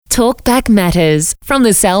Talkback Matters from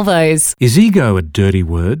the Salvos. Is ego a dirty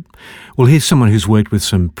word? Well, here's someone who's worked with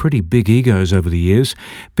some pretty big egos over the years.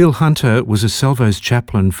 Bill Hunter was a Salvos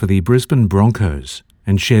chaplain for the Brisbane Broncos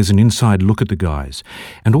and shares an inside look at the guys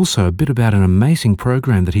and also a bit about an amazing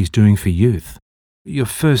program that he's doing for youth. Your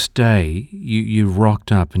first day, you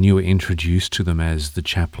rocked up and you were introduced to them as the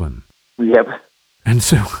chaplain. Yep. And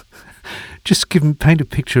so just paint a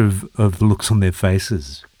picture of the looks on their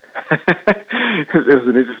faces. It was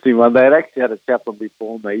an interesting one. They had actually had a chaplain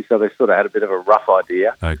before me, so they sort of had a bit of a rough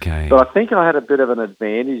idea. Okay. But I think I had a bit of an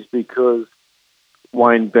advantage because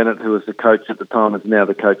Wayne Bennett, who was the coach at the time, is now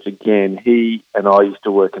the coach again. He and I used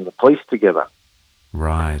to work in the police together.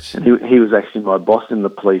 Right. And he was actually my boss in the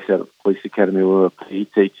police out of the police academy. We were PE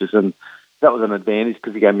teachers, and that was an advantage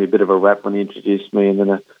because he gave me a bit of a rap when he introduced me, and then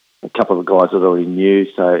a couple of the guys that I already knew,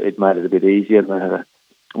 so it made it a bit easier. And they had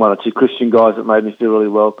one or two Christian guys that made me feel really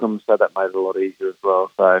welcome, so that made it a lot easier as well.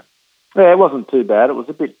 So, yeah, it wasn't too bad. It was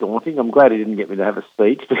a bit daunting. I'm glad he didn't get me to have a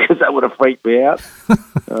speech because that would have freaked me out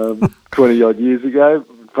 20-odd years ago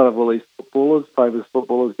in front of all these footballers, famous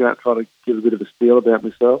footballers, trying to give a bit of a spiel about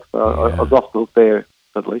myself. So Yeah. I was off the hook there,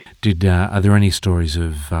 at least. Are there any stories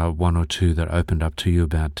of one or two that opened up to you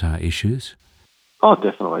about issues? Oh,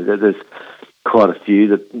 definitely. There's quite a few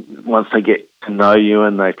that once they get to know you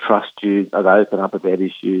and they trust you, they open up about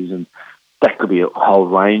issues, and that could be a whole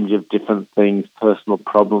range of different things, personal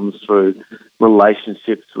problems through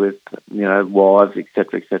relationships with, wives,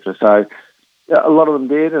 etc., etc. So a lot of them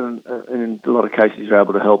did, and in a lot of cases you're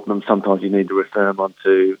able to help them. Sometimes you need to refer them on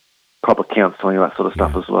to proper counselling and that sort of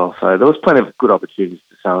stuff as well. So there was plenty of good opportunities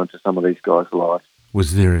to sow into some of these guys' lives.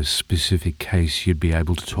 Was there a specific case you'd be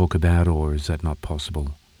able to talk about, or is that not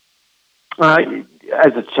possible?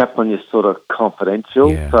 As a chaplain, you're sort of confidential,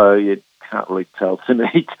 so you can't really tell too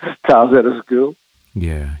many tales out of school.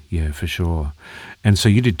 Yeah, for sure. And so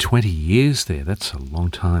you did 20 years there. That's a long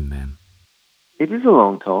time, man. It is a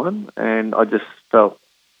long time, and I just felt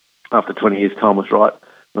after 20 years, time was right.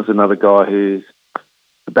 There's another guy who's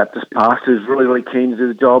a Baptist pastor who's really, really keen to do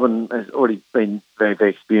the job and has already been very,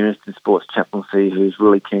 very experienced in sports chaplaincy, who's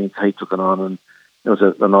really keen, so he took it on, and it was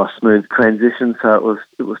a nice, smooth transition, so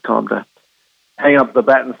it was time to hang up the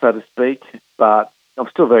baton, so to speak, but I'm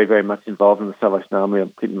still very, very much involved in the Salvation Army. I'm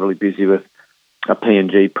keeping really busy with a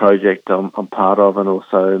PNG project I'm part of, and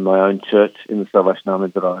also my own church in the Salvation Army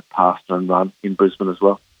that I pastor and run in Brisbane as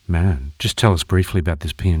well. Man, just tell us briefly about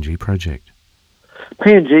this PNG project.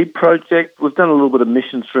 PNG project, we've done a little bit of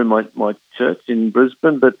missions through my church in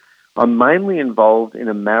Brisbane, but I'm mainly involved in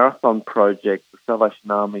a marathon project. The Salvation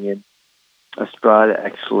Army in Australia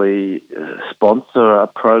actually sponsor a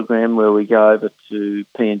program where we go over to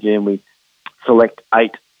PNG and we select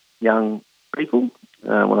 8 young people.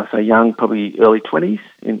 When I say young, probably early 20s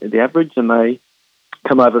in the average, and they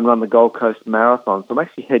come over and run the Gold Coast Marathon. So I'm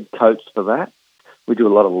actually head coach for that. We do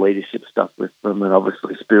a lot of leadership stuff with them, and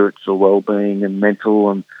obviously spiritual well-being and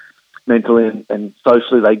mentally and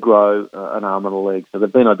socially they grow an arm and a leg. So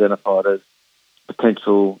they've been identified as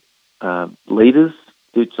potential leaders,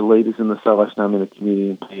 future leaders in the Salvation Army and the community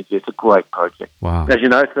in PNG. It's a great project. Wow. As you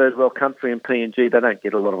know, third world country in PNG, they don't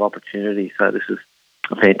get a lot of opportunity, so this is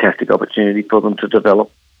a fantastic opportunity for them to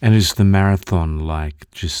develop. And is the marathon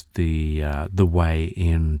like just the way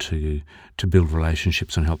in to build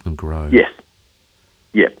relationships and help them grow? Yes.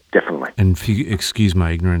 Yeah, definitely. And if you excuse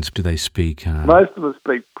my ignorance, do they speak... Most of them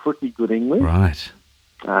speak pretty good English. Right.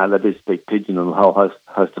 They do speak Pidgin and a whole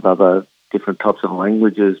host of other different types of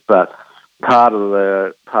languages, but part of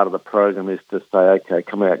the program is to say, okay,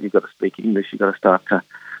 come out, you've got to speak English, you've got to start to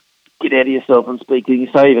get out of yourself and speak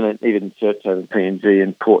English. So even in church over in PNG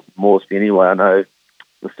and Port Moresby anyway, I know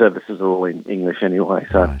the services are all in English anyway,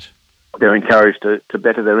 so Right. They're encouraged to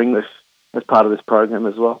better their English as part of this program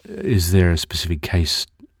as well. Is there a specific case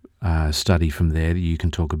study from there that you can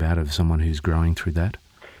talk about of someone who's growing through that?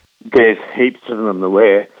 There's heaps of them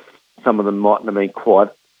where some of them mightn't have been quite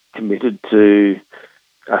committed to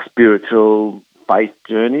a spiritual faith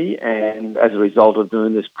journey, and as a result of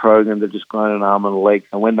doing this program, they've just grown an arm and a leg.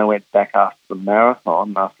 So when they went back after the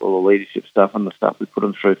marathon, after all the leadership stuff and the stuff we put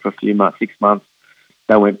them through for a few months, 6 months,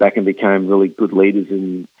 they went back and became really good leaders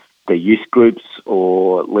in their youth groups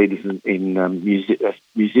or leaders in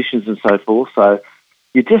musicians and so forth. So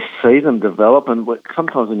you just see them develop, and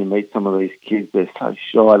sometimes when you meet some of these kids, they're so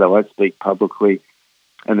shy, they won't speak publicly,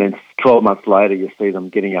 and then 12 months later you see them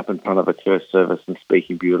getting up in front of a church service and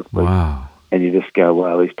speaking beautifully. Wow. And you just go,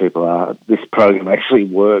 wow, this program actually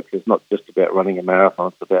works. It's not just about running a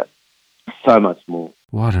marathon, it's about so much more.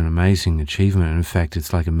 What an amazing achievement. In fact,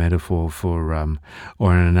 it's like a metaphor for,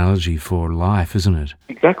 or an analogy for life, isn't it?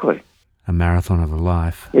 Exactly. A marathon of a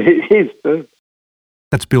life. It is too.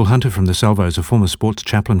 That's Bill Hunter from the Salvos, a former sports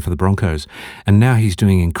chaplain for the Broncos, and now he's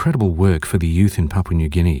doing incredible work for the youth in Papua New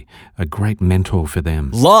Guinea, a great mentor for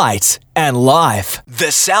them. Light and Life,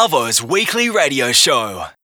 the Salvos Weekly Radio Show.